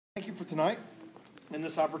Thank you for tonight and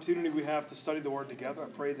this opportunity we have to study the Word together. I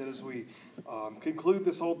pray that as we conclude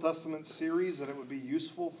this Old Testament series, that it would be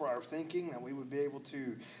useful for our thinking, that we would be able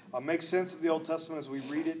to make sense of the Old Testament as we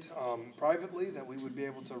read it privately, that we would be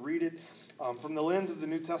able to read it from the lens of the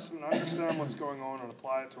New Testament, understand what's going on, and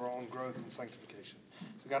apply it to our own growth and sanctification.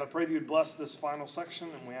 So God, I pray that you'd bless this final section,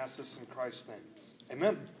 and we ask this in Christ's name.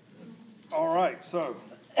 Amen. All right, so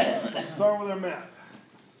let's start with our map.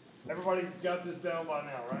 Everybody got this down by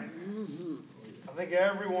now, right? I think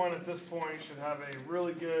everyone at this point should have a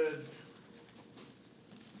really good,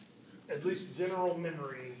 at least general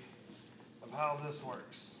memory of how this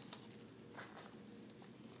works.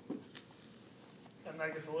 And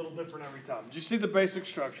that gets a little different every time. Did you see the basic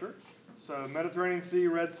structure? So Mediterranean Sea,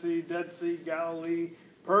 Red Sea, Dead Sea, Galilee,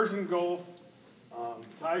 Persian Gulf,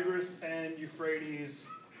 Tigris and Euphrates,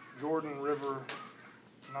 Jordan River,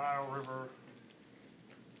 Nile River,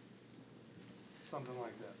 something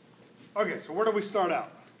like that. Okay, so where do we start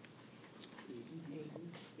out?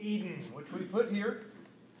 Eden, which we put here,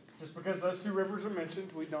 just because those two rivers are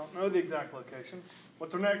mentioned. We don't know the exact location.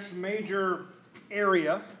 What's our next major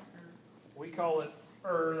area? We call it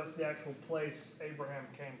Ur. That's the actual place Abraham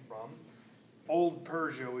came from. Old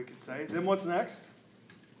Persia, we could say. Then what's next?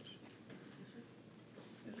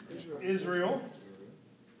 Israel.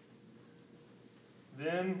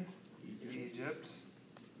 Then Egypt.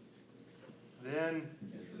 Then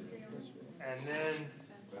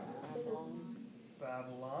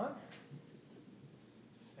Babylon.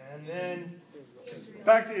 And then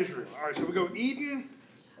back to Israel. All right, so we go Eden,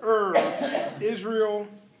 Ur, Israel,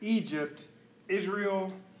 Egypt,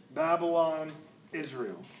 Israel, Babylon,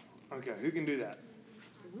 Israel. Okay, who can do that?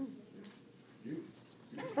 You.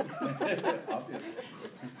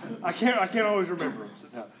 I can't always remember them. So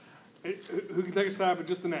no. Who can take a stab at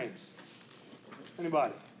just the names?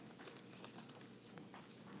 Anybody?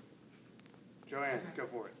 Joanne, go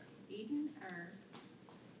for it. Eden, Ur,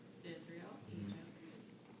 Israel, Egypt,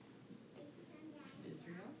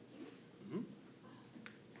 Israel,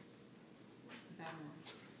 Babylon.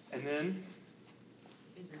 And then?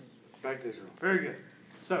 Israel. Back to Israel. Very good.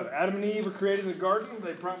 So, Adam and Eve are created in the garden.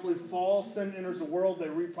 They promptly fall. Sin enters the world. They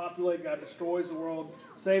repopulate. God destroys the world.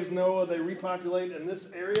 Saves Noah. They repopulate in this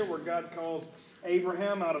area where God calls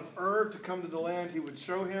Abraham out of Ur to come to the land he would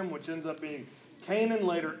show him, which ends up being Canaan,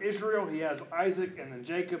 later Israel. He has Isaac and then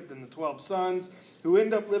Jacob, then the 12 sons, who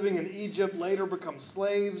end up living in Egypt, later become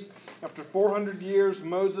slaves. After 400 years,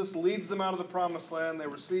 Moses leads them out of the promised land. They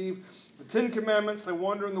receive the 10 commandments. They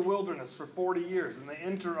wander in the wilderness for 40 years, and they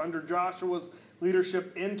enter under Joshua's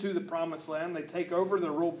leadership into the promised land. They take over. They're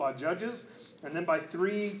ruled by judges, and then by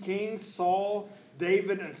 3 kings, Saul,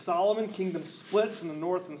 David, and Solomon. Kingdom splits in the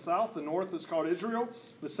north and south. The north is called Israel.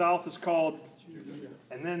 The south is called Judah.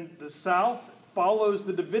 And then the south follows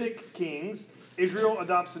the Davidic kings. Israel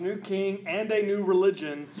adopts a new king and a new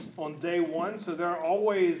religion on day one. So they're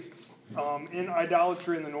always in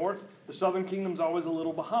idolatry in the north. The southern kingdom's always a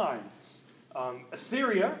little behind.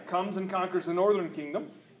 Assyria comes and conquers the northern kingdom.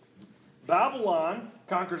 Babylon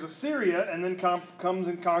conquers Assyria and then comes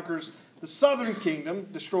and conquers the southern kingdom,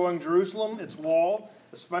 destroying Jerusalem, its wall,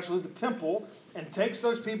 especially the temple, and takes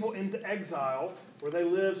those people into exile, where they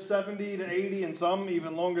live 70 to 80 and some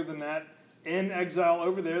even longer than that in exile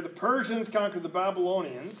over there. The Persians conquer the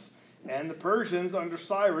Babylonians, and the Persians under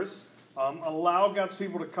Cyrus allow God's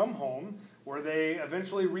people to come home, where they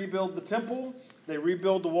eventually rebuild the temple, they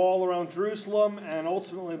rebuild the wall around Jerusalem, and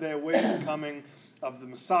ultimately they await the coming of the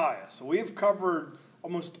Messiah. So we have covered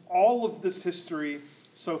almost all of this history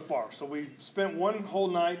so far. So we spent one whole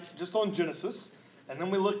night just on Genesis, and then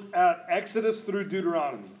we looked at Exodus through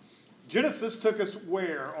Deuteronomy. Genesis took us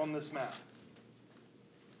where on this map?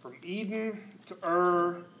 From Eden to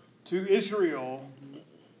Ur to Israel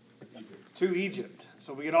to Egypt.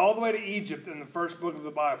 So we get all the way to Egypt in the first book of the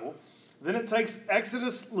Bible. Then it takes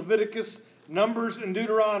Exodus, Leviticus, Numbers, and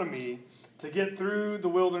Deuteronomy to get through the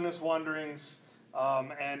wilderness wanderings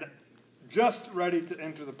and just ready to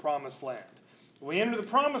enter the promised land. We enter the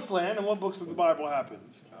promised land, and what books of the Bible happen?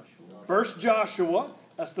 First Joshua,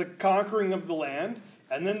 that's the conquering of the land.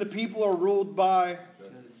 And then the people are ruled by,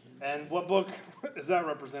 and what book is that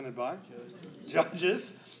represented by?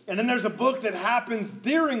 Judges. And then there's a book that happens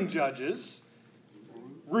during Judges,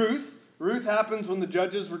 Ruth. Ruth happens when the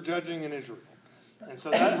judges were judging in Israel. And so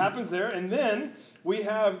that happens there. And then we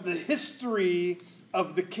have the history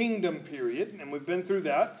of the kingdom period, and we've been through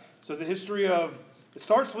that. So the history of, it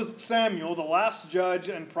starts with Samuel, the last judge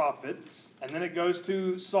and prophet, and then it goes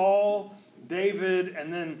to Saul, David,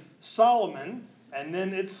 and then Solomon, and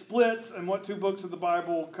then it splits, and what two books of the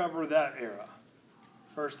Bible cover that era?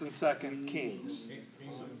 First and Second Kings.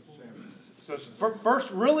 So it's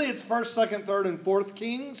it's first, second, third, and fourth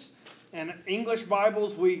Kings. And English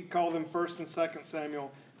Bibles, we call them First and Second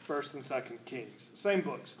Samuel, First and Second Kings. Same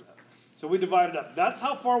books, though. So we divided up. That's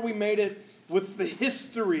how far we made it with the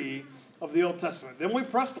history of the Old Testament. Then we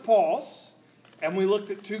pressed pause, and we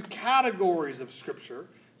looked at two categories of Scripture.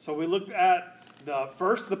 So we looked at the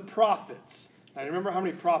prophets. Now, you remember how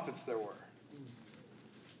many prophets there were?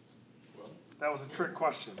 That was a trick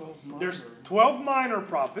question. There's 12 minor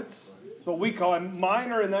prophets. So we call them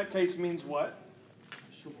minor in that case means what?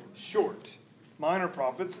 Short. Minor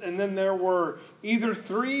prophets. And then there were either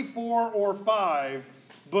 3, 4, or 5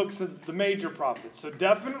 books of the major prophets. So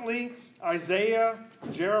definitely Isaiah,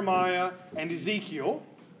 Jeremiah, and Ezekiel.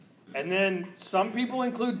 And then some people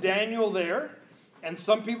include Daniel there. And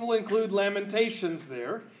some people include Lamentations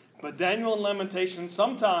there. But Daniel and Lamentations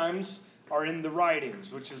sometimes are in the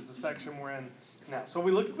writings, which is the section we're in now. So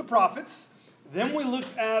we looked at the prophets. Then we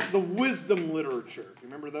looked at the wisdom literature. You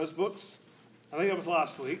remember those books? I think that was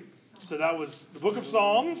last week. So that was the book of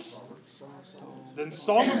Psalms, then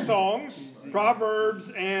Song of Songs,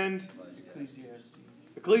 Proverbs, and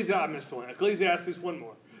Ecclesiastes. I missed one. Ecclesiastes, one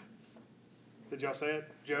more. Did y'all say it?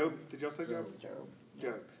 Job? Did y'all say Job?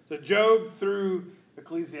 Job. So Job through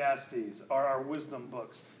Ecclesiastes are our wisdom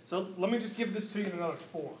books. So let me just give this to you in another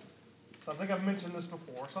form. So I think I've mentioned this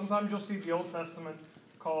before. Sometimes you'll see the Old Testament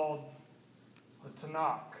called the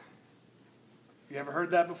Tanakh. You ever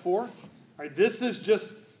heard that before? All right, this is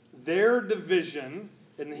just their division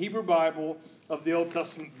in the Hebrew Bible of the Old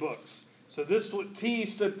Testament books. So this T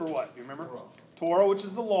stood for what? Do you remember? Torah, which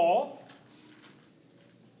is the law.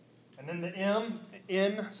 And then the do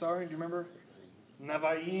you remember?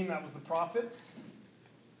 Nevi'im, that was the prophets.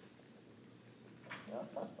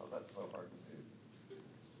 That's so hard to do.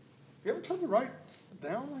 You ever tried to write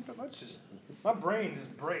down like that? That's just, my brain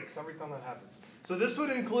just breaks every time that happens. So this would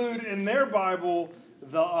include in their Bible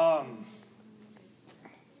the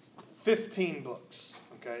 15 books.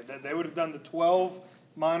 Okay, that they would have done the 12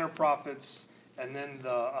 minor prophets, and then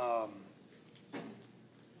no,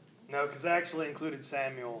 because they actually included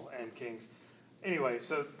Samuel and Kings. Anyway,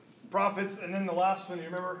 so prophets, and then the last one, you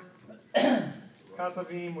remember?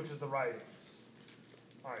 Ketuvim, which is the writings.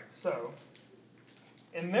 All right, so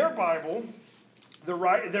in their Bible,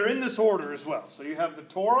 they're in this order as well. So you have the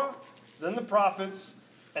Torah, then the prophets,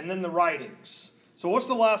 and then the writings. So what's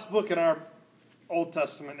the last book in our Old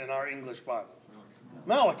Testament in our English Bible?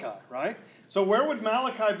 Malachi, right? So where would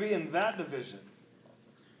Malachi be in that division?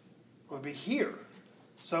 It would be here.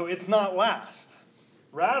 So it's not last.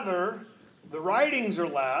 Rather, the writings are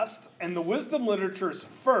last, and the wisdom literature is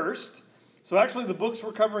first. So actually the books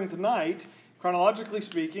we're covering tonight, chronologically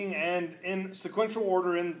speaking, and in sequential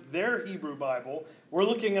order in their Hebrew Bible, we're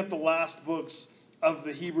looking at the last books of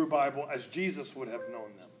the Hebrew Bible as Jesus would have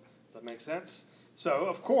known them. Does that make sense? So,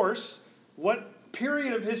 of course, what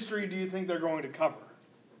period of history do you think they're going to cover?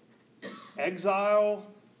 Exile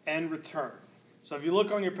and return. So if you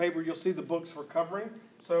look on your paper, you'll see the books we're covering.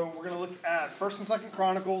 So we're going to look at 1st and 2nd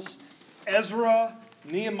Chronicles, Ezra,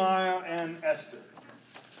 Nehemiah, and Esther.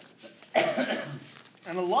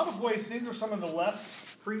 In a lot of ways, these are some of the less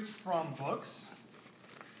preached from books.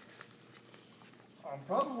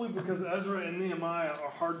 Probably because Ezra and Nehemiah are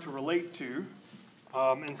hard to relate to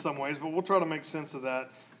in some ways, but we'll try to make sense of that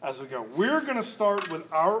as we go. We're going to start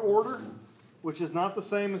with our order, which is not the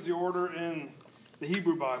same as the order in the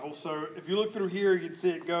Hebrew Bible. So if you look through here, you'd see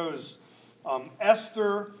it goes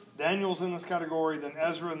Esther, Daniel's in this category, then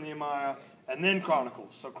Ezra and Nehemiah, and then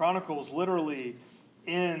Chronicles. So Chronicles literally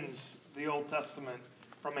ends the Old Testament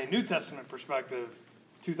from a New Testament perspective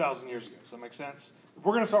 2,000 years ago. Does that make sense?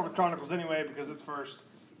 We're going to start with Chronicles anyway because it's first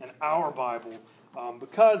in our Bible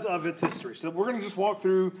because of its history. So we're going to just walk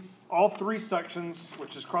through all three sections,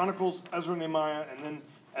 which is Chronicles, Ezra, Nehemiah, and then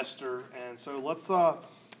Esther. And so let's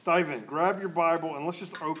dive in. Grab your Bible and let's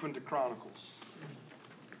just open to Chronicles.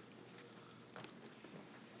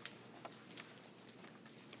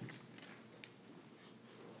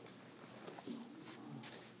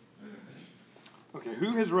 Okay,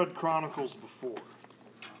 who has read Chronicles before?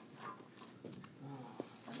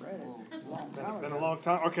 I've read it a long time ago. Been a long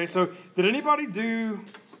time. Okay, so did anybody do,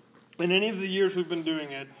 in any of the years we've been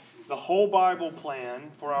doing it, the whole Bible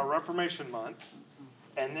plan for our Reformation month,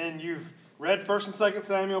 and then you've read 1st and 2nd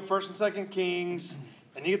Samuel, 1st and 2nd Kings,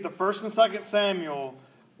 and you get the 1st and 2nd Samuel,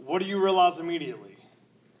 what do you realize immediately?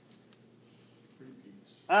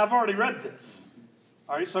 I've already read this.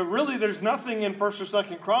 All right, so really there's nothing in 1st or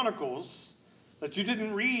 2nd Chronicles that you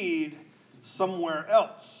didn't read somewhere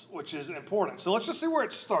else, which is important. So let's just see where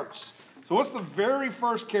it starts. So what's the very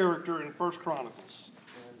first character in 1st Chronicles?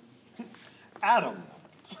 Adam.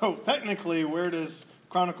 So technically, where does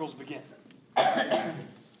Chronicles begin?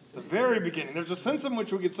 The very beginning. There's a sense in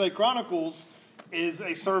which we could say Chronicles is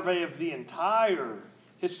a survey of the entire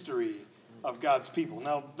history of God's people.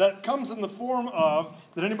 Now, that comes in the form of,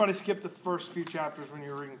 did anybody skip the first few chapters when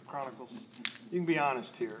you were reading Chronicles? You can be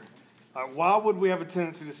honest here. Why would we have a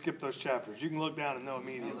tendency to skip those chapters? You can look down and know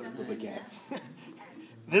immediately.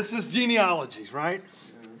 This is genealogies, right?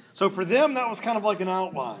 So for them, that was kind of like an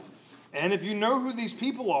outline. And if you know who these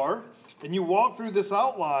people are, and you walk through this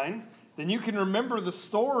outline, then you can remember the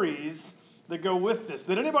stories that go with this.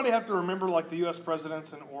 Did anybody have to remember like the U.S.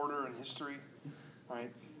 presidents in order and history?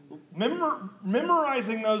 Right?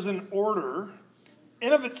 Memorizing those in order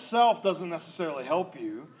in of itself doesn't necessarily help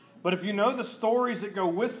you. But if you know the stories that go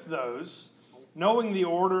with those, knowing the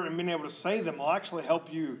order and being able to say them will actually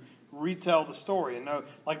help you retell the story. And know,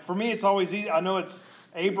 like for me, it's always easy. I know it's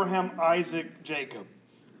Abraham, Isaac, Jacob.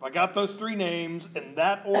 If I got those three names in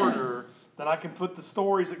that order, then I can put the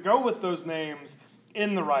stories that go with those names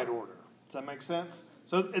in the right order. Does that make sense?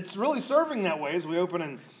 So it's really serving that way as we open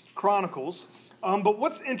in Chronicles. But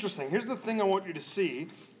what's interesting, here's the thing I want you to see.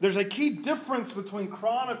 There's a key difference between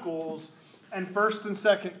Chronicles and 1st and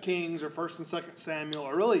 2nd Kings or 1st and 2nd Samuel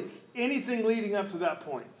or really anything leading up to that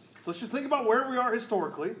point. So let's just think about where we are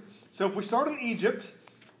historically. So if we start in Egypt,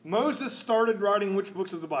 Moses started writing which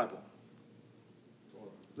books of the Bible?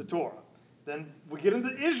 The Torah. Then we get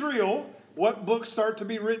into Israel. What books start to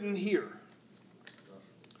be written here?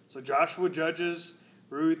 So Joshua, Judges,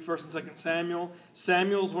 Ruth, 1st and 2nd Samuel.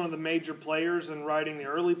 Samuel's one of the major players in writing the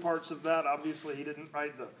early parts of that. Obviously, he didn't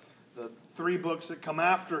write the three books that come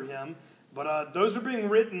after him. But those are being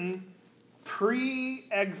written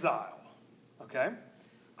pre-exile. Okay?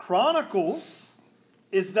 Chronicles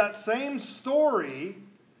is that same story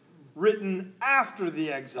written after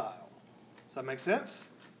the exile. Does that make sense?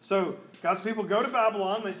 So God's people go to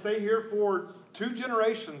Babylon. They stay here for 2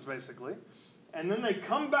 generations, basically. And then they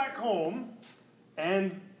come back home.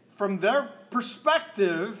 And from their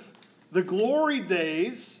perspective, the glory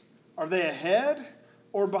days, are they ahead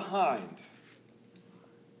or behind?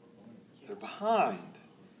 They're behind.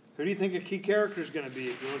 Who do you think a key character is going to be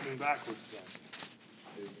if you're looking backwards then?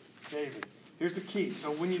 David. Here's the key.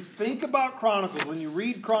 So when you think about Chronicles, when you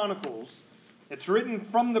read Chronicles, it's written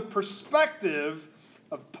from the perspective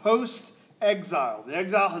of post-exile. The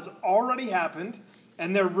exile has already happened,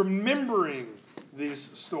 and they're remembering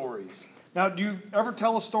these stories. Now, do you ever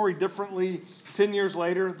tell a story differently 10 years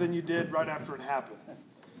later than you did right after it happened?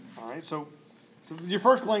 All right, so your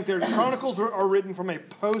first blank there, the Chronicles are written from a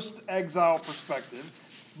post-exile perspective,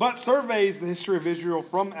 but surveys the history of Israel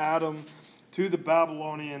from Adam to the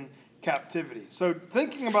Babylonian captivity. So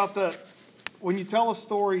thinking about that, when you tell a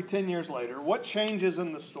story 10 years later, what changes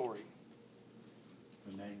in the story?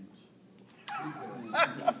 The names.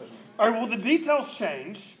 All right, well, the details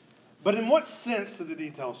change, but in what sense do the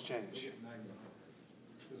details change?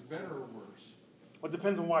 Is better or worse? Well, it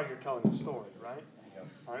depends on why you're telling the story, right?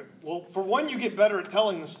 All right. Well, for one, you get better at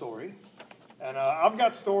telling the story. And I've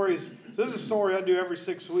got stories. So this is a story I do every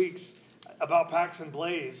 6 weeks about Pax and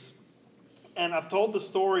Blaze. And I've told the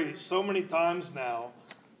story so many times now.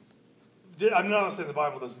 I'm not saying the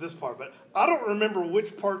Bible does this part, but I don't remember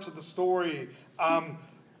which parts of the story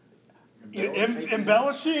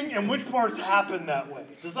embellishing and which parts happen that way.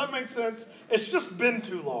 Does that make sense? It's just been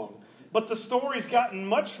too long. But the story's gotten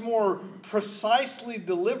much more precisely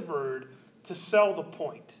delivered to sell the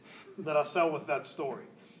point that I sell with that story.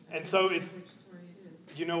 And so it's... Which story it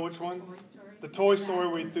is? Do you know which one? Toy Story? The Toy Story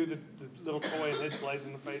where he threw the little toy and hit Blaze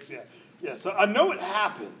in the face. Yeah. So I know it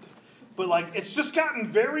happened. But it's just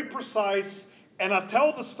gotten very precise. And I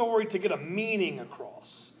tell the story to get a meaning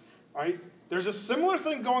across. All right? There's a similar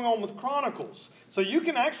thing going on with Chronicles. So you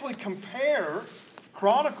can actually compare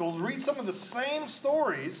Chronicles, read some of the same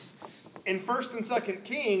stories in 1st and 2nd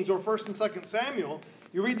Kings or 1st and 2nd Samuel.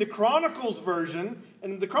 You read the Chronicles version,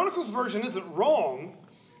 and the Chronicles version isn't wrong.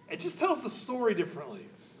 It just tells the story differently.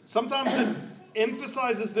 Sometimes it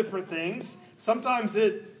emphasizes different things. Sometimes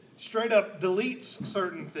it straight up deletes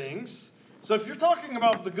certain things. So if you're talking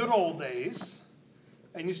about the good old days,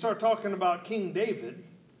 and you start talking about King David,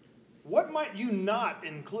 what might you not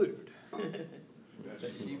include?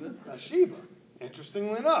 Bathsheba.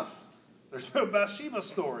 Interestingly enough, there's no Bathsheba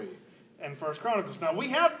story in 1st Chronicles. Now, we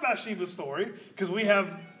have Bathsheba's story because we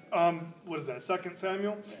have, 2nd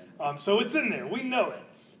Samuel? So it's in there. We know it.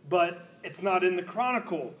 But it's not in the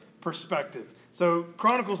Chronicle perspective. So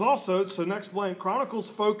Chronicles also, so next blank, Chronicles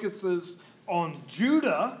focuses on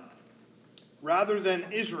Judah rather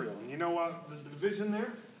than Israel. You know what the division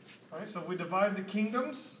there? All right, so if we divide the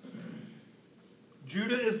kingdoms,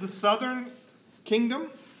 Judah is the southern kingdom,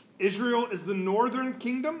 Israel is the northern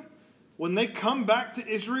kingdom. When they come back to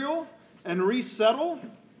Israel and resettle,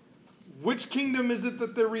 which kingdom is it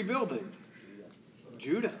that they're rebuilding?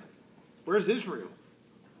 Judah. Where's Israel?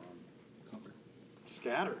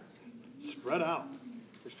 Scattered. Spread out.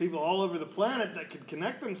 There's people all over the planet that could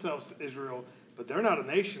connect themselves to Israel, but they're not a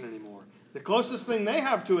nation anymore. The closest thing they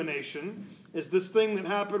have to a nation is this thing that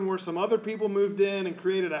happened where some other people moved in and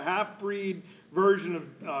created a half-breed version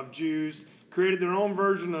of Jews, created their own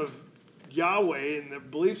version of Yahweh and their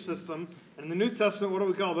belief system. And in the New Testament, what do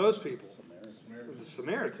we call those people? The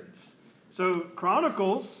Samaritans. So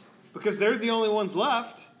Chronicles, because they're the only ones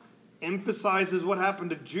left, emphasizes what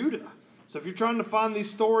happened to Judah. So if you're trying to find these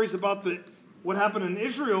stories about what happened in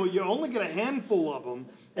Israel, you only get a handful of them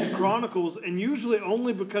in Chronicles, and usually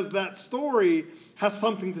only because that story has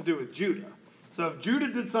something to do with Judah. So if Judah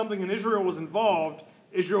did something and Israel was involved,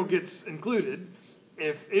 Israel gets included.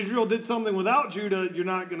 If Israel did something without Judah, you're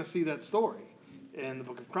not going to see that story in the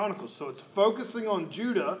book of Chronicles. So it's focusing on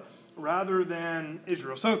Judah rather than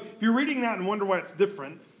Israel. So if you're reading that and wonder why it's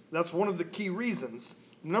different, that's one of the key reasons.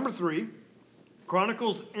 Number 3,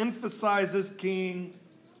 Chronicles emphasizes King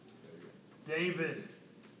David.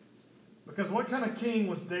 Because what kind of king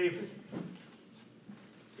was David?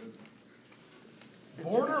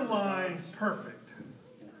 Borderline perfect.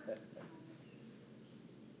 I'm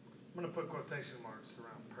going to put quotation marks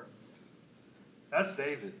around perfect. That's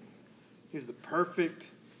David. He was the perfect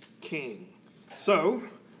king. So,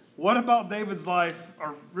 what about David's life,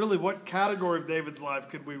 or really what category of David's life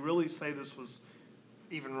could we really say this was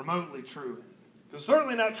even remotely true in? It's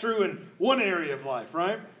certainly not true in one area of life,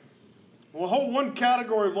 right? Well, whole one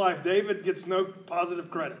category of life, David gets no positive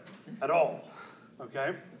credit at all.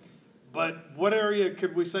 Okay? But what area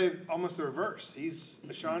could we say almost the reverse? He's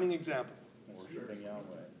a shining example. Worshiping Yahweh.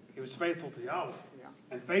 He was faithful to Yahweh. Yeah.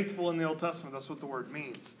 And faithful in the Old Testament, that's what the word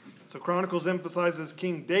means. So Chronicles emphasizes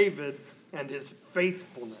King David and his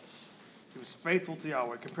faithfulness. He was faithful to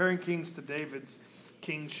Yahweh, comparing kings to David's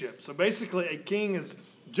kingship. So basically, a king is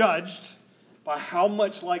judged by how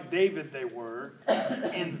much like David they were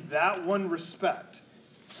in that one respect.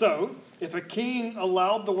 So, if a king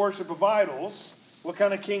allowed the worship of idols, what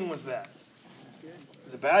kind of king was that? He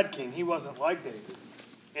was a bad king. He wasn't like David.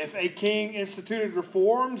 If a king instituted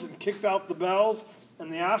reforms and kicked out the Baals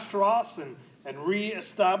and the Ashtaroths and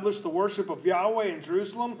re-established the worship of Yahweh in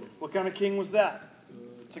Jerusalem, what kind of king was that?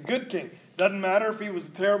 It's a good king. Doesn't matter if he was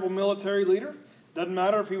a terrible military leader. Doesn't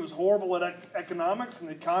matter if he was horrible at economics and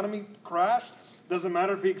the economy crashed. Doesn't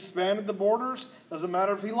matter if he expanded the borders. Doesn't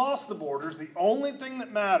matter if he lost the borders. The only thing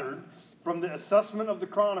that mattered from the assessment of the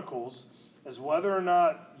Chronicles is whether or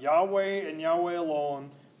not Yahweh and Yahweh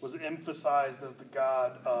alone was emphasized as the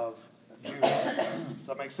God of Judah. Does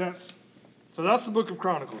that make sense? So that's the book of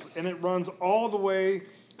Chronicles, and it runs all the way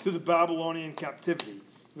to the Babylonian captivity.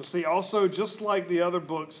 You'll see also, just like the other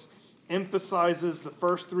books, emphasizes the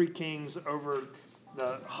first 3 kings over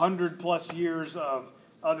the 100+ years of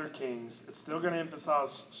other kings. It's still going to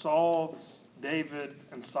emphasize Saul, David,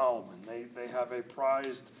 and Solomon. They have a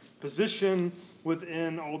prized position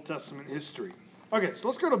within Old Testament history. Okay, so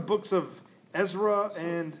let's go to books of Ezra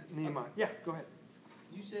and Nehemiah. Yeah, go ahead.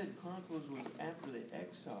 You said Chronicles was after the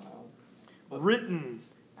exile. Written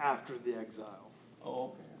after the exile. Oh,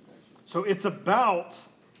 okay. I got you. So it's about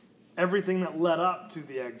everything that led up to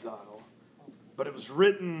the exile, but it was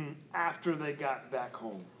written after they got back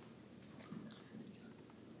home.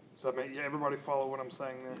 Does that make everybody follow what I'm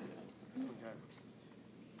saying there? Okay.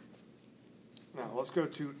 Now let's go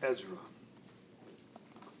to Ezra.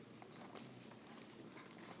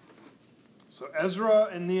 So Ezra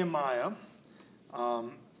and Nehemiah,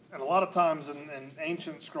 and a lot of times in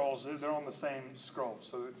ancient scrolls, they're on the same scroll,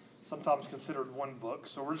 so they're sometimes considered one book.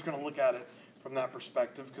 So we're just going to look at it from that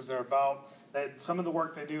perspective because they're some of the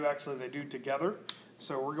work they do together.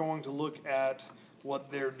 So we're going to look at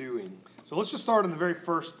what they're doing. So let's just start in the very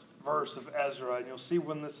first verse of Ezra, and you'll see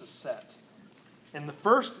when this is set. In the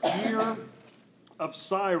first year of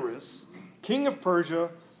Cyrus, king of Persia,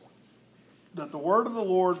 that the word of the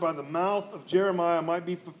Lord by the mouth of Jeremiah might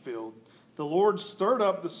be fulfilled, the Lord stirred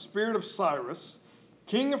up the spirit of Cyrus,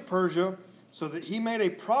 king of Persia, so that he made a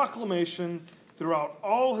proclamation throughout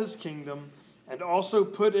all his kingdom, and also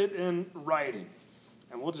put it in writing.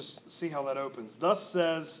 And we'll just see how that opens. Thus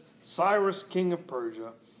says Cyrus, king of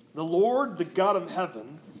Persia, the Lord, the God of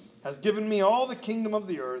heaven, has given me all the kingdom of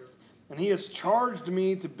the earth, and he has charged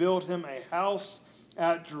me to build him a house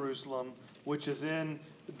at Jerusalem, which is in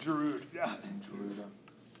Judah.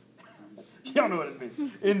 Y'all know what it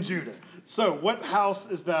means. In Judah. So what house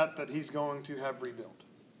is that he's going to have rebuilt?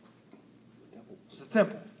 It's the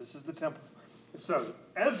temple. This is the temple. So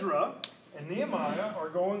Ezra and Nehemiah are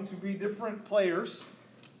going to be different players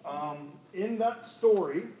in that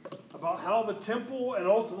story about how the temple and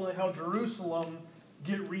ultimately how Jerusalem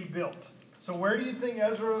get rebuilt. So where do you think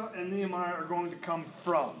Ezra and Nehemiah are going to come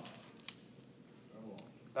from?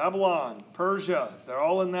 Babylon, Persia, they're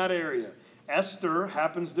all in that area. Esther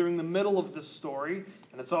happens during the middle of this story,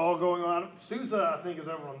 and it's all going on. Susa, I think, is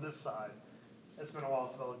over on this side. It's been a while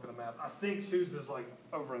since I looked at a map. I think Susa is like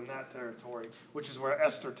over in that territory, which is where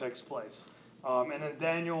Esther takes place. And then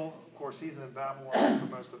Daniel, of course, he's in Babylon for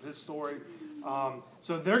most of his story.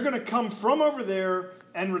 So they're going to come from over there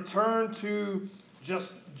and return to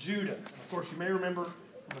just Judah. And of course, you may remember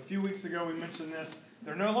from a few weeks ago we mentioned this.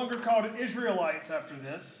 They're no longer called Israelites after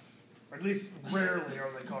this, or at least rarely are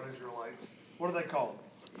they called Israelites. What are they called?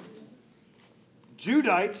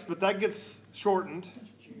 Judites, but that gets shortened.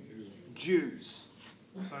 Jews.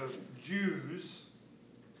 So Jews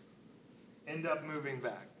end up moving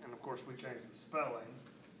back. And of course we changed the spelling.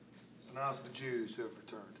 So now it's the Jews who have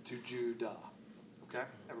returned to Judah. Okay?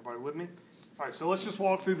 Everybody with me? Alright, so let's just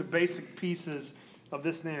walk through the basic pieces of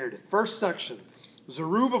this narrative. First section.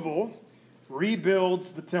 Zerubbabel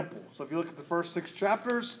rebuilds the temple. So if you look at the first 6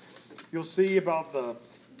 chapters, you'll see about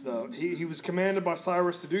he was commanded by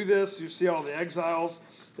Cyrus to do this. You see all the exiles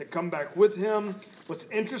that come back with him. What's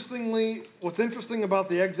interesting about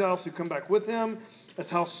the exiles who come back with him is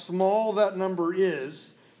how small that number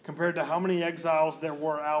is compared to how many exiles there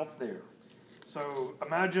were out there. So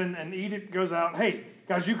imagine an edict goes out, hey,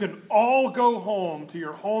 guys, you can all go home to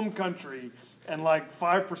your home country, and like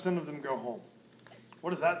 5% of them go home. What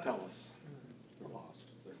does that tell us? They're lost.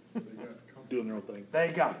 They got Doing their own thing. They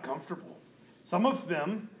got comfortable. Some of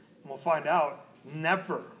them, and we'll find out,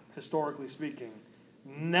 never, historically speaking,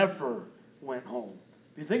 never went home.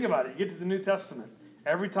 If you think about it, you get to the New Testament.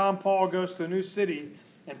 Every time Paul goes to a new city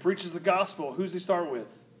and preaches the gospel, who's he start with?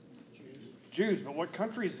 Jews. But what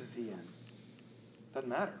countries is he in? Doesn't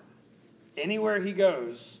matter. Anywhere he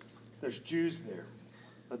goes, there's Jews there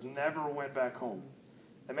that never went back home.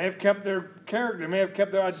 They may have kept their character, they may have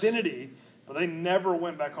kept their identity, but they never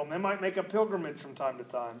went back home. They might make a pilgrimage from time to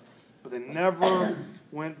time, but they never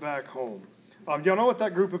went back home. Do y'all know what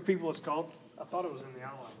that group of people is called? I thought it was in the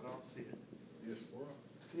outline, but I don't see it. diaspora.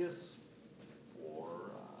 Diaspora.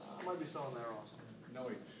 I might be spelling that wrong. No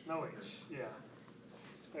H. No H. Yeah.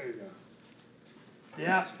 There you go.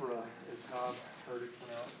 Diaspora is how I've heard it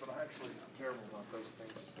pronounced, but I'm terrible about those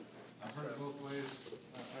things. I've heard it both ways.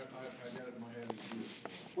 I got it in my head as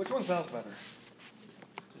diaspora. Which one sounds better?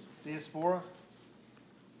 Diaspora?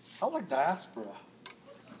 I like diaspora.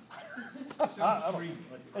 Sounds Greek.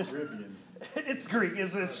 Like Caribbean. It's Greek.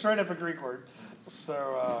 It's straight up a Greek word.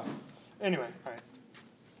 So anyway, all right.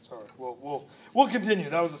 Sorry. We'll continue.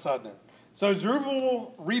 That was a side note. So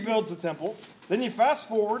Zerubbabel rebuilds the temple. Then you fast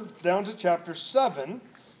forward down to chapter 7,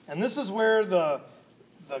 and this is where the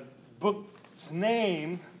book's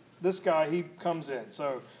name, this guy, he comes in.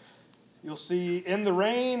 So you'll see in the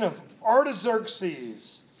reign of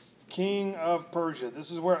Artaxerxes, king of Persia. This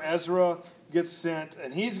is where Ezra gets sent,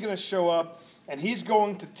 and he's going to show up, and he's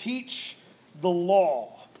going to teach the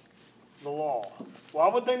law. The law. Why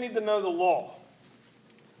would they need to know the law?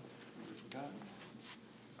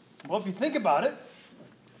 Well, if you think about it,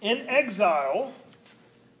 in exile,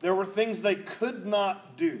 there were things they could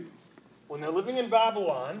not do. When they're living in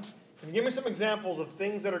Babylon, can you give me some examples of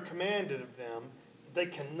things that are commanded of them that they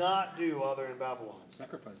cannot do while they're in Babylon?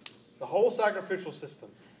 Sacrifice. The whole sacrificial system,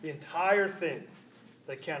 the entire thing,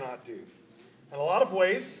 they cannot do. In a lot of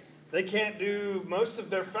ways, they can't do most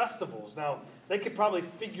of their festivals. Now, they could probably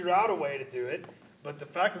figure out a way to do it, but the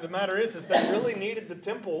fact of the matter is they really needed the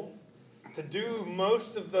temple to do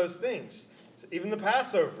most of those things. So even the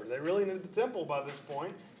Passover, they really needed the temple by this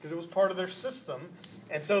point because it was part of their system.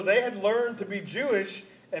 And so they had learned to be Jewish,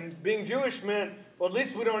 and being Jewish meant, well, at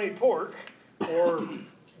least we don't eat pork, or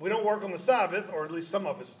we don't work on the Sabbath, or at least some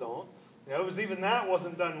of us don't. You know, it was even that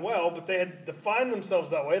wasn't done well, but they had defined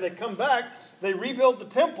themselves that way. They come back, they rebuild the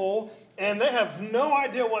temple, and they have no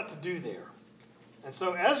idea what to do there. And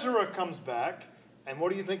so Ezra comes back, and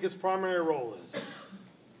what do you think his primary role is?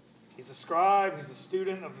 He's a scribe, he's a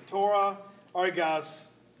student of the Torah. All right, guys,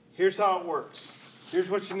 here's how it works. Here's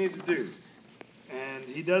what you need to do. And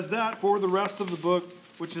he does that for the rest of the book,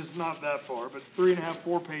 which is not that far, but 3.5,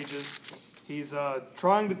 4 pages. He's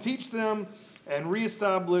trying to teach them and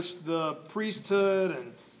reestablish the priesthood,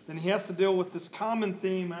 and then he has to deal with this common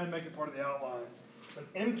theme. I didn't make it part of the outline, but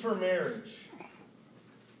intermarriage.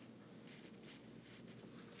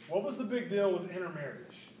 What was the big deal with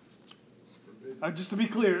intermarriage? Just to be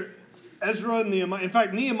clear, Ezra and Nehemiah. In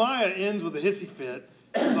fact, Nehemiah ends with a hissy fit.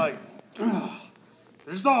 It's like,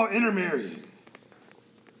 They're just all intermarrying.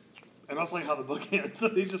 And that's like how the book ends. So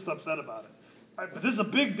he's just upset about it. But this is a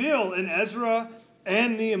big deal in Ezra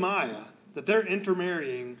and Nehemiah that they're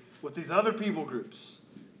intermarrying with these other people groups.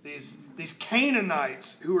 These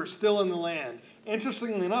Canaanites who are still in the land.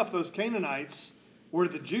 Interestingly enough, those Canaanites were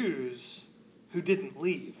the Jews who didn't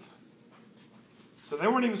leave. So they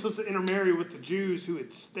weren't even supposed to intermarry with the Jews who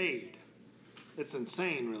had stayed. It's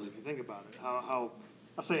insane, really, if you think about it. How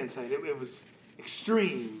I say insane. It was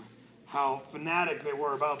extreme how fanatic they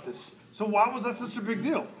were about this. So why was that such a big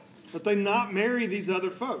deal? That they not marry these other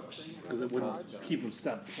folks? Because it wouldn't keep them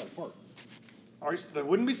set apart. All right, so they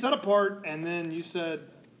wouldn't be set apart, and then you said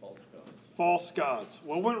false gods.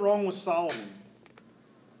 What went wrong with Solomon?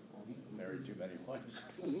 Married too many wives.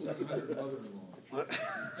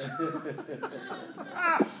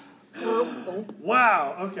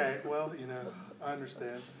 Wow. Okay. Well, I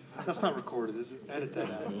understand. That's not recorded, is it? Edit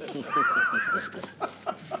that out.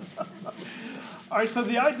 All right. So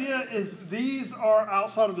the idea is these are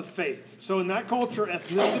outside of the faith. So in that culture,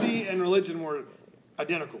 ethnicity and religion were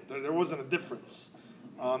identical. There wasn't a difference.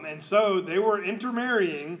 And so they were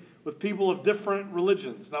intermarrying with people of different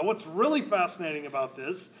religions. Now, what's really fascinating about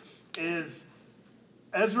this is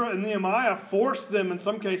Ezra and Nehemiah forced them in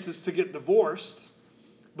some cases to get divorced.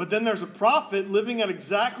 But then there's a prophet living at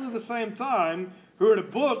exactly the same time who wrote a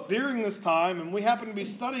book during this time, and we happen to be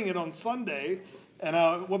studying it on Sunday.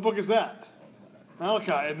 And what book is that?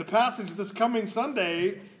 Malachi. And the passage this coming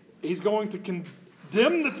Sunday, he's going to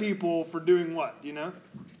condemn the people for doing what?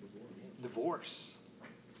 Divorce.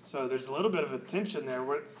 So there's a little bit of a tension there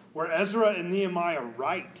where Ezra and Nehemiah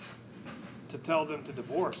write to tell them to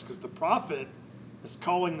divorce, because the prophet is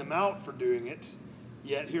calling them out for doing it.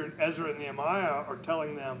 Yet here Ezra and Nehemiah are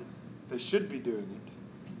telling them they should be doing it.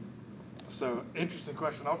 So, interesting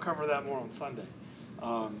question. I'll cover that more on Sunday.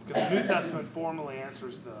 Because the New Testament formally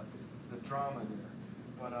answers the drama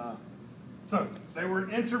there. But so they were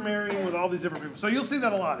intermarrying with all these different people. So you'll see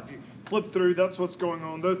that a lot. If you flip through, that's what's going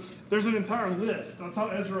on. There's an entire list. That's how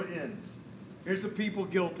Ezra ends. Here's the people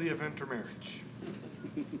guilty of intermarriage.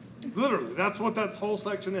 Literally, that's what that whole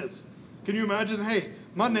section is. Can you imagine? Hey,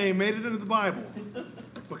 my name made it into the Bible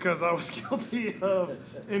because I was guilty of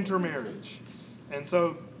intermarriage. And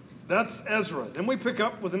so that's Ezra. Then we pick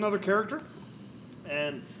up with another character.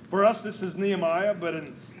 And for us, this is Nehemiah, but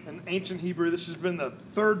in ancient Hebrew, this has been the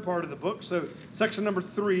third part of the book. So section number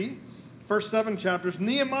 3, first 7 chapters,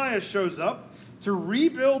 Nehemiah shows up to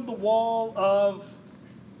rebuild the wall of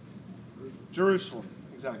Jerusalem.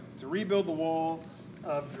 Exactly. To rebuild the wall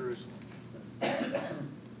of Jerusalem.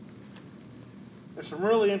 There's some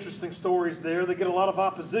really interesting stories there. They get a lot of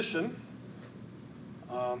opposition.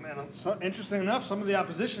 Interesting enough, some of the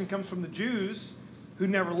opposition comes from the Jews who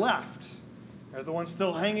never left. They're the ones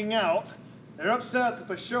still hanging out. They're upset that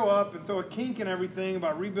they show up and throw a kink and everything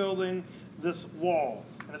about rebuilding this wall.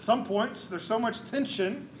 And at some points, there's so much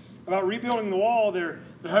tension about rebuilding the wall, they're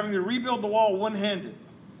having to rebuild the wall one-handed.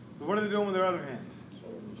 But what are they doing with their other hand?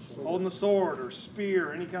 Holding the sword or spear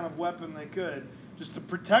or any kind of weapon they could, just to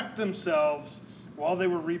protect themselves while they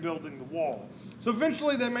were rebuilding the wall. So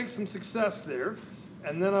eventually they make some success there.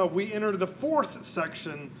 And then we enter the fourth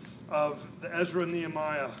section of the Ezra and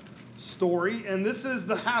Nehemiah story. And this is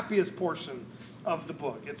the happiest portion of the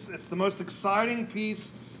book. It's the most exciting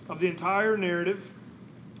piece of the entire narrative.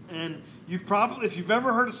 And if you've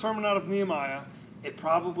ever heard a sermon out of Nehemiah, it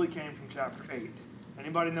probably came from chapter 8.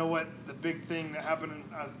 Anybody know what the big thing that happened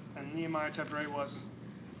in Nehemiah chapter 8 was?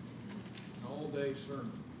 All-day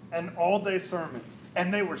sermon. An all-day sermon.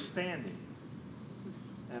 And they were standing.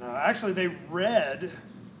 And actually they read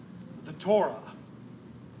the Torah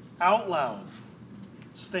out loud,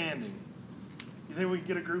 standing. You think we can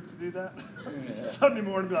get a group to do that? Sunday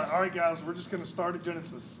morning, be like, all right, guys, we're just going to start at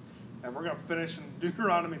Genesis, and we're going to finish in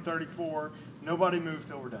Deuteronomy 34. Nobody move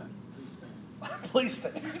till we're done. Please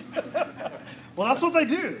stand. Well, that's what they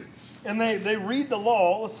do. And they read the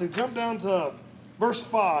law. Let's see, jump down to verse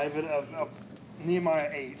 5 of Nehemiah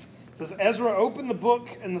 8. It says, Ezra opened the book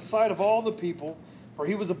in the sight of all the people, for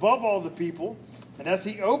he was above all the people. And as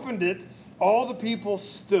he opened it, all the people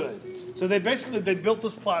stood. So they built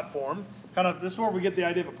this platform. This is where we get the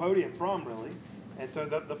idea of a podium from, really. And so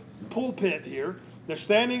the pulpit here, they're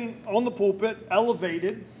standing on the pulpit,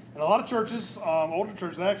 elevated. And a lot of churches, older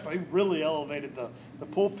churches, actually really elevated the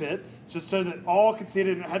pulpit just so that all could see it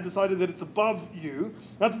and had decided that it's above you.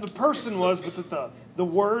 Not that the person was, but that the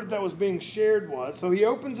word that was being shared was. So he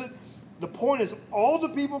opens it. The point is all the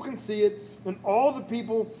people can see it and all the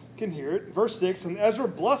people can hear it. Verse 6, and Ezra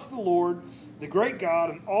blessed the Lord, the great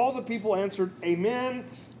God, and all the people answered, Amen,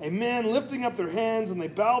 Amen, lifting up their hands, and they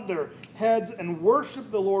bowed their heads and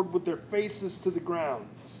worshiped the Lord with their faces to the ground.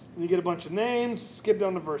 And you get a bunch of names. Skip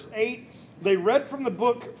down to verse 8. They read from the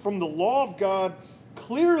book, from the law of God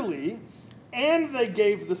clearly, and they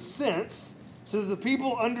gave the sense so that the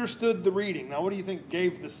people understood the reading. Now, what do you think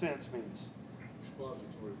gave the sense means?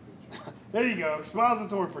 Expository preaching. There you go,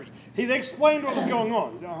 expository preaching. They explained what was going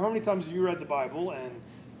on. How many times have you read the Bible and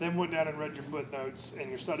then went down and read your footnotes in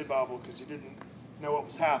your study Bible because you didn't know what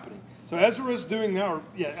was happening? So Ezra's doing that.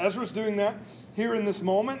 Ezra's doing that here in this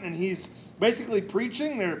moment, and he's basically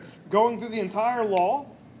preaching. They're going through the entire law.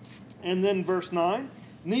 And then verse 9,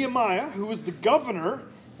 Nehemiah, who was the governor,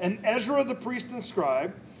 and Ezra the priest and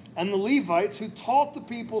scribe, and the Levites who taught the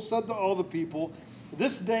people, said to all the people,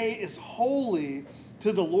 "This day is holy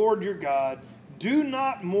to the Lord your God. Do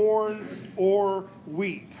not mourn or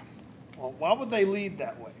weep." Well, why would they lead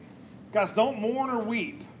that way? Guys, don't mourn or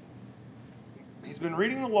weep. He's been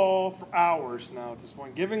reading the law for hours now at this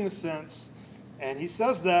point, giving the sense. And he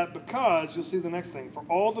says that because, you'll see the next thing, for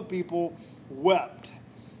all the people wept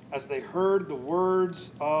as they heard the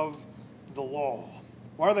words of the law.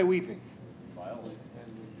 Why are they weeping? Violate.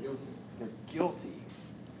 They're guilty.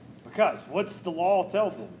 Because what's the law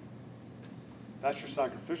tell them? That's your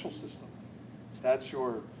sacrificial system. That's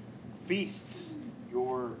your feasts,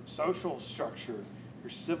 your social structure,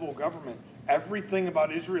 your civil government. Everything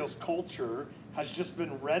about Israel's culture has just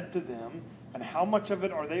been read to them. And how much of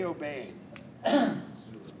it are they obeying?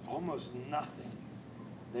 Almost nothing.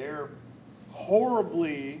 They're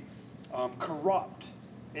horribly corrupt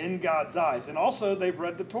in God's eyes. And also, they've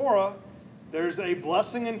read the Torah. There's a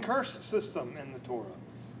blessing and curse system in the Torah.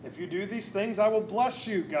 If you do these things, I will bless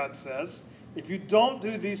you, God says. If you don't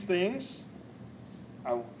do these things,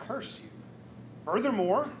 I will curse you.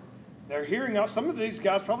 Furthermore, they're hearing out, some of these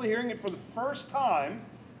guys probably hearing it for the first time.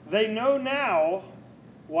 They know now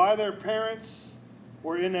why their parents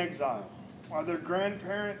were in exile, why their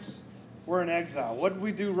grandparents were in exile. What did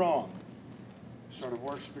we do wrong? We started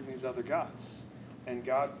worshiping these other gods. And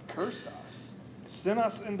God cursed us, sent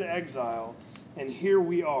us into exile, and here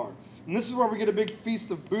we are. And this is where we get a big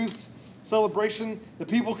Feast of Booths celebration. The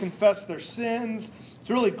people confess their sins. It's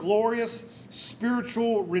really glorious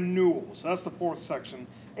spiritual renewal. So that's the fourth section,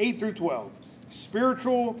 8 through 12.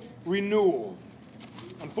 Spiritual renewal.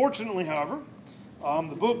 Unfortunately, however,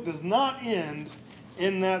 the book does not end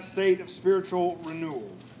in that state of spiritual renewal.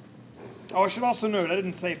 Oh, I should also note, I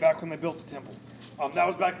didn't say back when they built the temple. That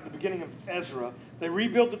was back at the beginning of Ezra. They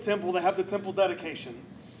rebuilt the temple. They had the temple dedication.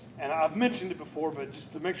 And I've mentioned it before, but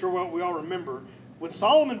just to make sure we all remember, when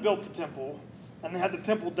Solomon built the temple and they had the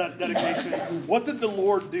temple dedication, what did the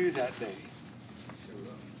Lord do that day?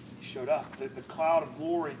 He showed up. The cloud of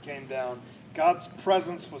glory came down. God's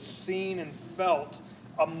presence was seen and felt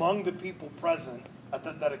among the people present at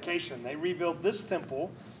the dedication. They rebuilt this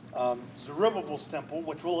temple, Zerubbabel's temple,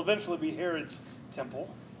 which will eventually be Herod's temple.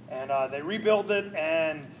 And they rebuild it,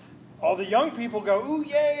 and all the young people go, "Ooh,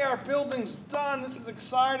 yay, our building's done. This is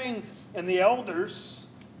exciting." And the elders,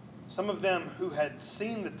 some of them who had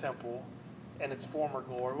seen the temple in its former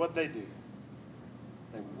glory, what'd they do?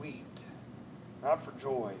 They wept. Not for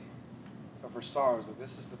joy, but for sorrows. Like,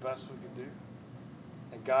 this is the best we could do.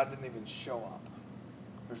 And God didn't even show up.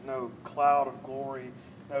 There's no cloud of glory,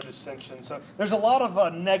 no dissension. So there's a lot of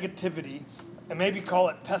negativity, and maybe call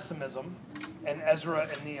it pessimism, in Ezra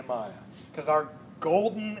and Nehemiah. Because our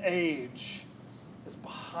golden age is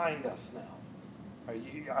behind us now.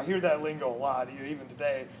 I hear that lingo a lot, even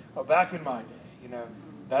today. Oh, back in my day,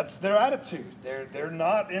 that's their attitude. They're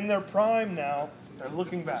not in their prime now. They're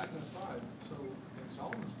looking back. Aside, so in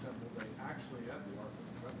Solomon's temple, they actually had the Ark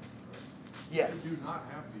of the Covenant, correct? Yes. They do not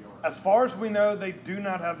have the Ark. As far as we know, they do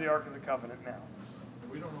not have the Ark of the Covenant now.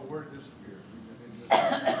 And we don't know where it disappeared.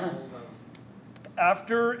 It just rolled out.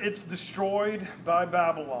 After it's destroyed by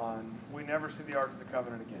Babylon, we never see the Ark of the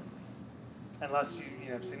Covenant again. Unless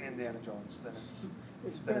you have seen Indiana Jones, then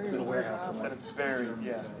it's buried in a on warehouse. Oak Island. Then it's buried,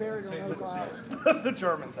 yeah. It's buried on Oak Island. The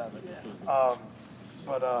Germans have it. Yeah.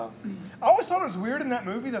 But I always thought it was weird in that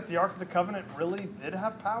movie that the Ark of the Covenant really did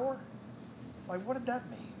have power. Like, what did that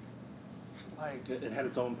mean? Like, It had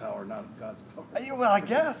its own power, not God's power. Well, I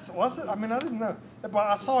guess. Was it? I mean, I didn't know. But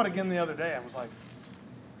I saw it again the other day. I was like,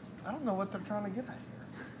 I don't know what they're trying to get at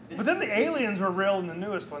here. But then the aliens were real in the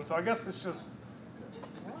newest one, so I guess it's just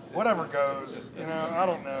whatever goes. I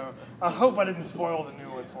don't know. I hope I didn't spoil the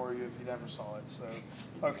new one for you if you never saw it. So,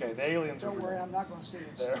 okay, the aliens Don't are worry, real. I'm not going to see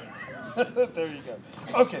it. There. There you go.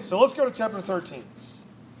 Okay, so let's go to chapter 13.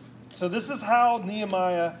 So this is how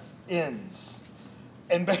Nehemiah ends.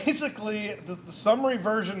 And basically, the summary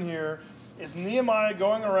version here is Nehemiah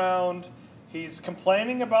going around. He's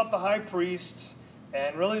complaining about the high priest.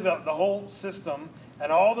 and really the whole system,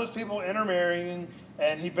 and all those people intermarrying,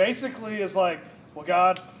 and he basically is like, well,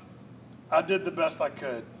 God, I did the best I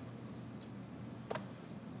could.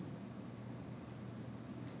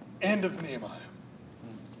 End of Nehemiah.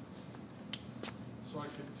 So I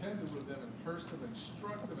contended with them and cursed them and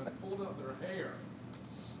struck them and pulled out their hair.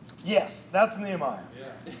 Yes, that's Nehemiah.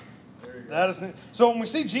 Yeah. There you go. That is so when we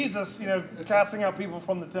see Jesus, casting out people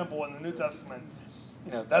from the temple in the New Testament,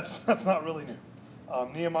 that's not really new.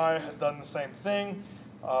 Nehemiah has done the same thing.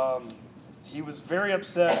 He was very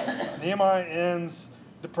upset. Nehemiah ends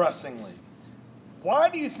depressingly. Why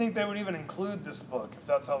do you think they would even include this book if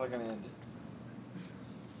that's how they're going to end it?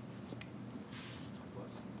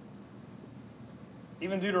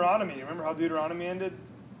 Even Deuteronomy. You remember how Deuteronomy ended?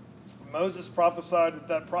 Moses prophesied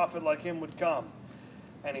that prophet like him would come,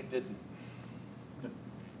 and he didn't.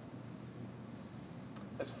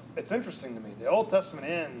 It's interesting to me. The Old Testament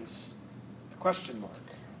ends with a question mark.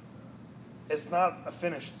 It's not a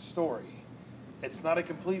finished story. It's not a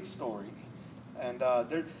complete story. And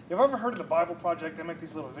you've ever heard of the Bible Project? They make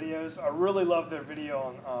these little videos. I really love their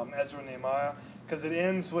video on Ezra and Nehemiah because it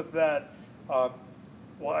ends with that.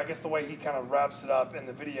 Well, I guess the way he kind of wraps it up in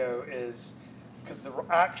the video is because the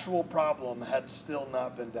actual problem had still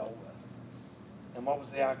not been dealt with. And what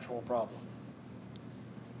was the actual problem?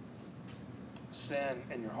 Sin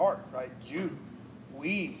in your heart, right?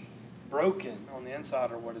 We, broken on the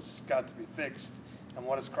inside, are what has got to be fixed. And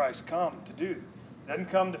what has Christ come to do? He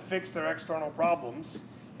doesn't come to fix their external problems.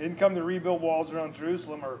 He didn't come to rebuild walls around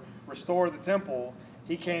Jerusalem or restore the temple.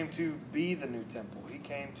 He came to be the new temple. He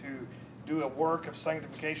came to do a work of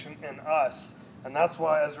sanctification in us. And that's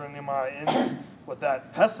why Ezra and Nehemiah ends with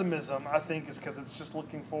that pessimism, I think, is because it's just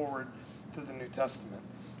looking forward to the New Testament.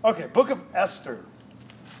 Okay, Book of Esther.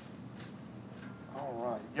 All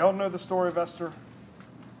right. Y'all know the story of Esther?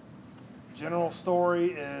 General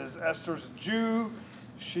story is Esther's a Jew.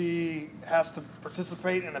 She has to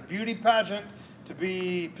participate in a beauty pageant to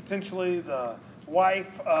be potentially the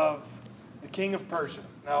wife of the king of Persia.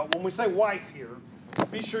 Now, when we say wife here,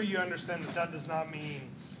 be sure you understand that does not mean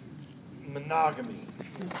monogamy.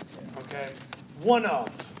 Okay? One of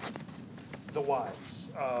the wives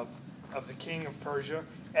of the king of Persia.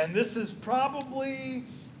 And this is probably,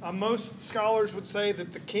 most scholars would say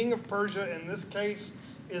that the king of Persia in this case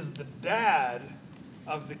is the dad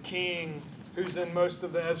of the king who's in most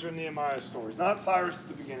of the Ezra and Nehemiah stories. Not Cyrus at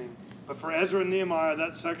the beginning, but for Ezra and Nehemiah,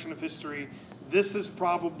 that section of history, this is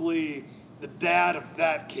probably the dad of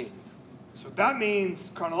that king. So that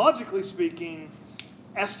means, chronologically speaking,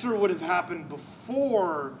 Esther would have happened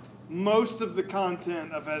before most of the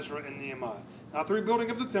content of Ezra and Nehemiah. Not the rebuilding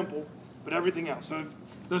of the temple, but everything else. So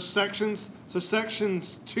those sections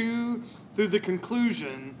 2 through the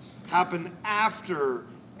conclusion happen after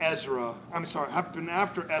happen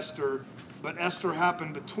after Esther, but Esther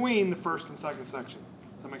happened between the first and second section.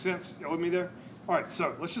 Does that make sense? Y'all with me there? All right,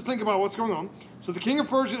 so let's just think about what's going on. So the king of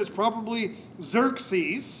Persia is probably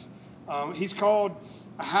Xerxes. He's called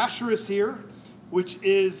Ahasuerus here, which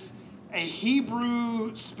is a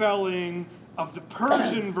Hebrew spelling of the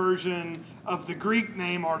Persian version of the Greek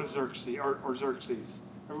name Artaxerxes or Xerxes.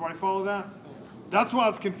 Everybody follow that? That's why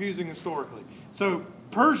it's confusing historically. So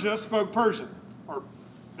Persia spoke Persian, or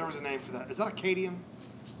there was a name for that. Is that Akkadian?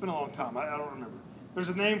 It's been a long time. I don't remember. There's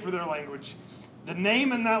a name for their language. The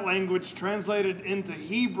name in that language translated into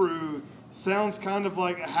Hebrew sounds kind of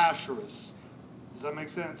like Ahasuerus. Does that make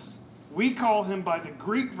sense? We call him by the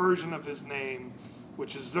Greek version of his name,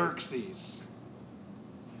 which is Xerxes.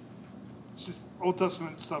 It's just Old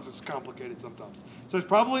Testament stuff is complicated sometimes. So it's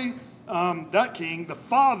probably that king, the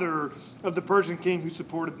father of the Persian king who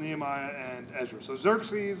supported Nehemiah and Ezra. So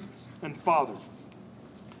Xerxes and father.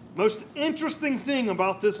 Most interesting thing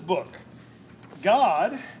about this book,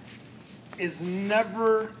 God is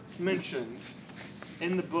never mentioned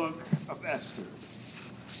in the book of Esther.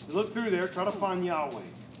 You look through there, try to find Yahweh.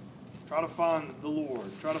 Try to find the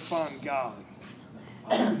Lord. Try to find God.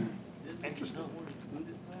 Interesting.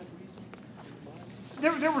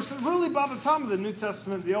 There was really, by the time of the New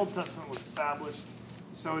Testament, the Old Testament was established.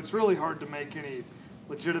 So it's really hard to make any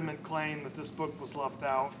legitimate claim that this book was left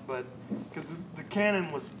out. But because the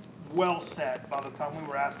canon was well set by the time we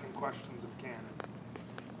were asking questions of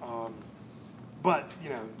canon. But,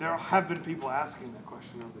 there have been people asking that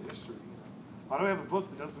question over the history. Why do we have a book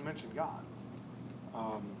that doesn't mention God?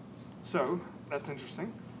 So, that's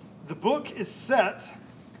interesting. The book is set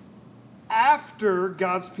after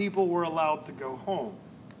God's people were allowed to go home.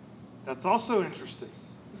 That's also interesting.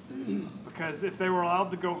 Because if they were allowed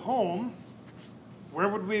to go home, where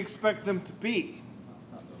would we expect them to be?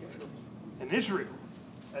 In Israel.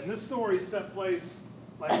 And this story set place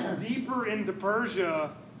like deeper into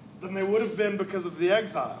Persia than they would have been because of the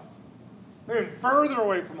exile. They're even further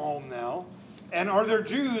away from home now. And are there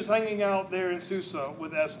Jews hanging out there in Susa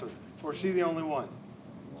with Esther? Or is she the only one?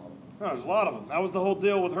 No, there's a lot of them. That was the whole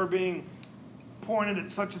deal with her being appointed at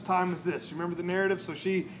such a time as this. You remember the narrative? So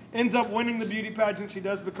she ends up winning the beauty pageant. She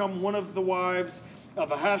does become one of the wives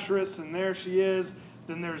of Ahasuerus, and there she is.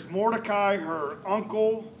 Then there's Mordecai, her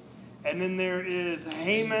uncle. And then there is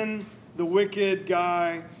Haman, the wicked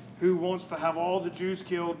guy who wants to have all the Jews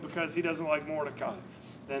killed because he doesn't like Mordecai.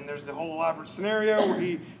 Then there's the whole elaborate scenario where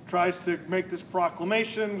he tries to make this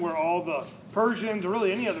proclamation where all the Persians, or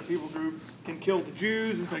really any other people group, can kill the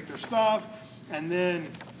Jews and take their stuff. And then,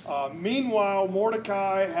 meanwhile,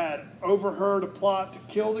 Mordecai had overheard a plot to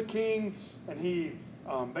kill the king, and he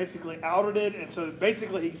basically outed it. And so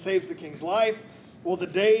basically he saves the king's life. Well, the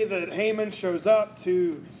day that Haman shows up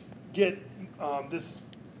to get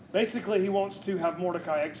basically he wants to have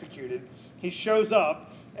Mordecai executed. He shows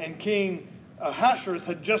up, and King Ahasuerus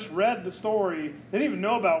had just read the story. They didn't even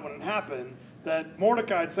know about when it happened, that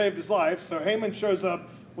Mordecai had saved his life. So Haman shows up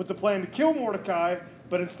with the plan to kill Mordecai,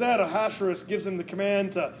 but instead Ahasuerus gives him the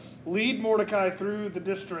command to lead Mordecai through the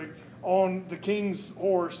district on the king's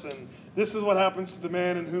horse. And this is what happens to the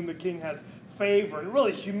man in whom the king has favor, and it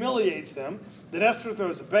really humiliates him. Then Esther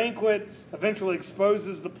throws a banquet, eventually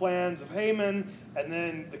exposes the plans of Haman, and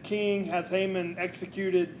then the king has Haman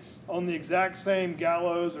executed on the exact same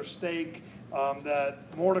gallows or stake that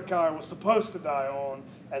Mordecai was supposed to die on.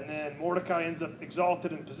 And then Mordecai ends up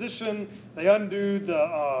exalted in position. They undo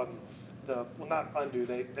not undo.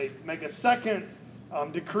 They make a second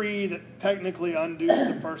decree that technically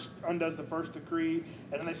undoes the first decree,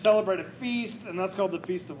 and then they celebrate a feast, and that's called the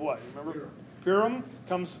Feast of what? Remember? Purim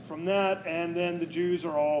comes from that, and then the Jews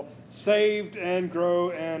are all saved and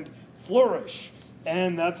grow and flourish,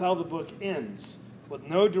 and that's how the book ends, with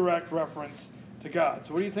no direct reference to God.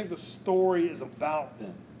 So what do you think the story is about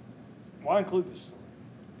then? Why include this story?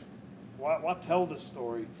 Why tell this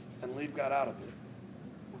story and leave God out of it?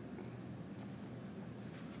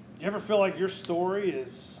 Do you ever feel like your story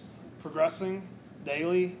is progressing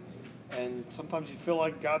daily, and sometimes you feel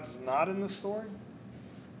like God's not in the story?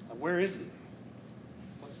 Where is He?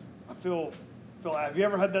 Have you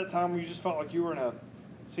ever had that time where you just felt like you were in a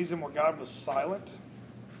season where God was silent?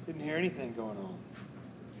 Didn't hear anything going on?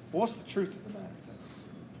 Well, what's the truth of the matter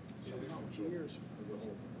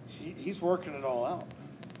then? He's working it all out.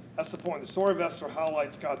 That's the point. The story of Esther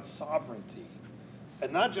highlights God's sovereignty.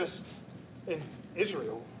 And not just in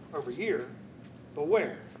Israel over here, but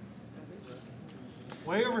where?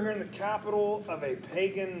 Way over here in the capital of a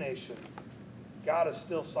pagan nation, God is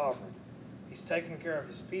still sovereign. He's taking care of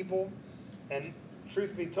His people. And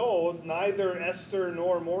truth be told, neither Esther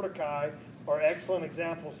nor Mordecai are excellent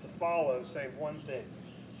examples to follow, save one thing.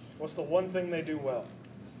 What's the one thing they do well?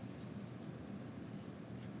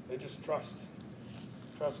 They just trust.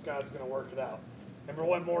 Trust God's going to work it out. Remember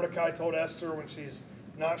what Mordecai told Esther when she's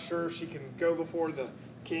not sure she can go before the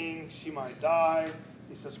king? She might die.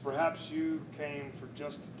 He says, perhaps you came for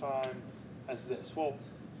just the time as this. Well,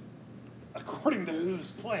 according to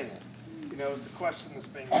whose plan? Is the question that's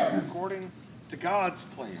being asked. According to God's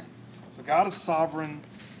plan. So God is sovereign.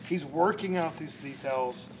 He's working out these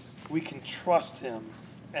details. We can trust Him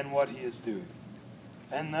and what He is doing.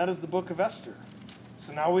 And that is the book of Esther.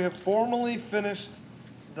 So now we have formally finished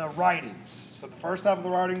the writings. So the first half of the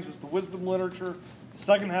writings is the wisdom literature. The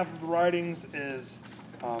second half of the writings is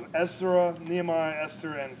Ezra, Nehemiah,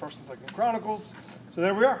 Esther, and 1st and 2nd Chronicles. So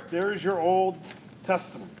there we are. There is your Old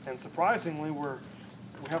Testament. And surprisingly,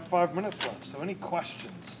 we have 5 minutes left. So any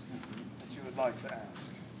questions that you would like to ask?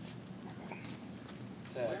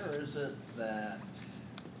 Ted. Where is it that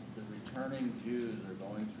the returning Jews are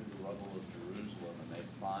going through the rubble of Jerusalem and they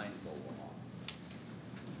find the law?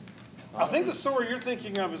 I think the story you're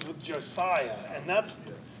thinking of is with Josiah, and that's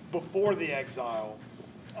before the exile.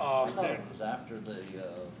 I thought it was after the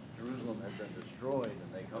Jerusalem had been destroyed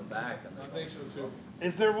and they come back and they I think so too.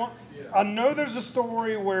 Is there one? Yeah. I know there's a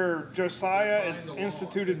story where Josiah has Find the law.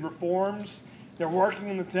 instituted reforms. They're working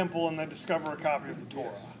in the temple and they discover a copy of the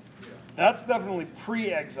Torah. Yeah. That's definitely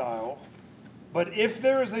pre-exile. But if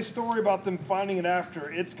there is a story about them finding it after,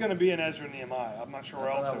 it's going to be in Ezra and Nehemiah. I'm not sure where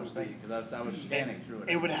else it would be. Because I was scanning through it.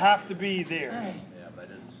 It would have to be there. Yeah, but I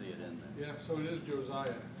didn't see it in there. Yeah, so it is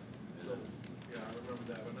Josiah. So, yeah, I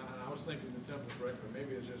remember that. But I was thinking the temple's right, but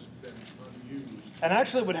maybe it's just been unused. And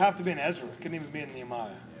actually, it would have to be in Ezra. It couldn't even be in Nehemiah.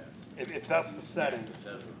 Yeah. If that's the setting.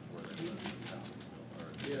 Yeah, Ezra was where they lived in the temple still, or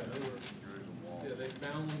Yeah, they were. Jerusalem wall. Yeah, they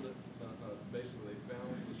found basically they found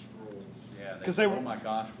the scrolls. Yeah, 'Cause they they said, were- oh my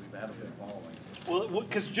gosh, we haven't been following it. Well,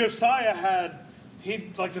 because Josiah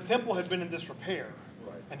the temple had been in disrepair.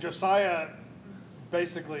 Right. And Josiah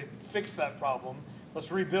basically fixed that problem.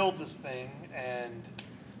 Let's rebuild this thing. And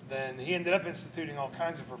then he ended up instituting all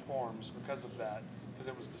kinds of reforms because of that, because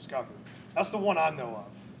it was discovered. That's the one I know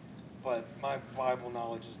of. But my Bible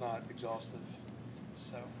knowledge is not exhaustive.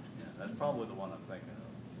 So. Yeah, that's probably the one I'm thinking of.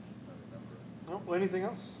 I remember. Well, anything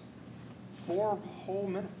else? 4 whole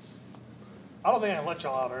minutes. I don't think I can let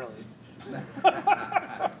y'all out early.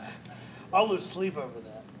 I'll lose sleep over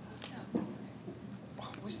that.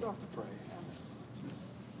 We still have to pray.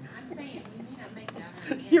 I'm saying, we may not make that on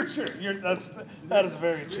the end. You're true. That is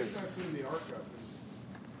very The true. reason I threw the ark up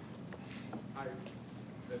is I,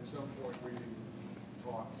 at some point reading,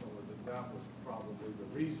 taught someone that was probably the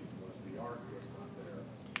reason was the ark was not there.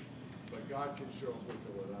 But God can show up with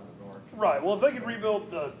or without an ark. Right. Well, if they could rebuild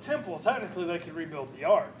the temple, technically they could rebuild the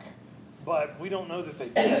ark. But we don't know that they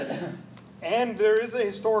did. And there is a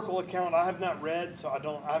historical account I have not read, so I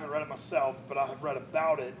haven't read it myself, but I have read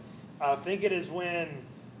about it. I think it is when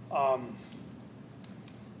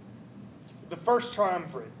the first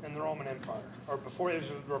triumvirate in the Roman Empire, or before it was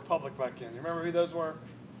a republic back then. You remember who those were?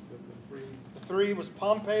 The three. The 3 was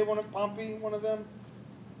Pompey, one of them.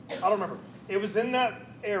 I don't remember. It was in that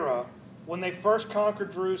era when they first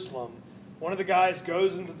conquered Jerusalem. One of the guys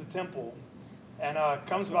goes into the temple and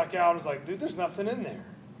comes back out and is like, dude, there's nothing in there.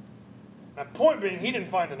 Now, point being, he didn't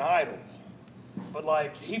find an idol.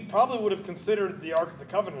 But, he probably would have considered the Ark of the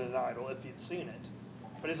Covenant an idol if he'd seen it.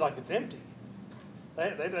 But he's like, it's empty.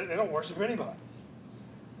 They don't worship anybody.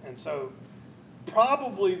 And so,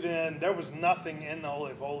 probably then, there was nothing in the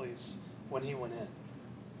Holy of Holies when he went in.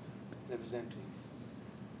 It was empty.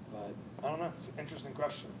 But, I don't know. It's an interesting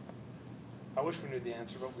question. I wish we knew the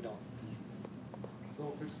answer, but we don't.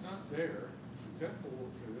 So if it's not there, the temple,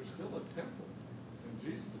 there's still a temple in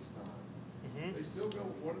Jesus' time. Mm-hmm. They still go,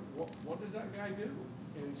 what does that guy do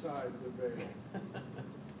inside the veil?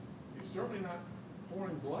 He's certainly not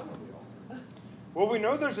pouring blood on the altar. Well, we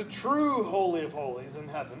know there's a true Holy of Holies in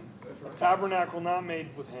heaven. That's right. A tabernacle not made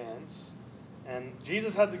with hands. And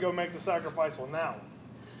Jesus had to go make the sacrifice on that one.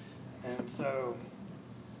 And so,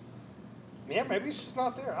 yeah, maybe it's just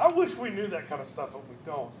not there. I wish we knew that kind of stuff, but we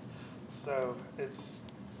don't. So it's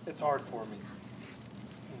hard for me.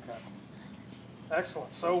 Okay.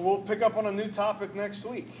 Excellent. So we'll pick up on a new topic next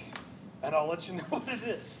week, and I'll let you know what it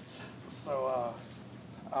is. So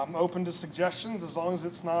I'm open to suggestions as long as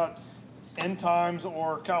it's not end times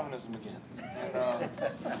or Calvinism again.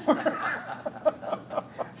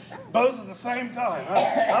 Both at the same time.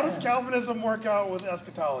 How does Calvinism work out with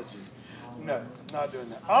eschatology? No, not doing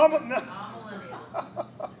that. No.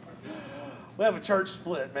 We have a church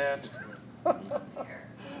split, man.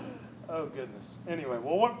 Oh, goodness. Anyway,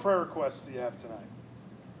 well, what prayer requests do you have tonight?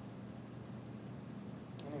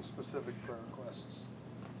 Any specific prayer requests?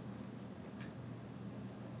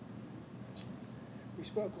 We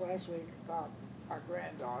spoke last week about our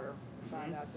granddaughter. We found out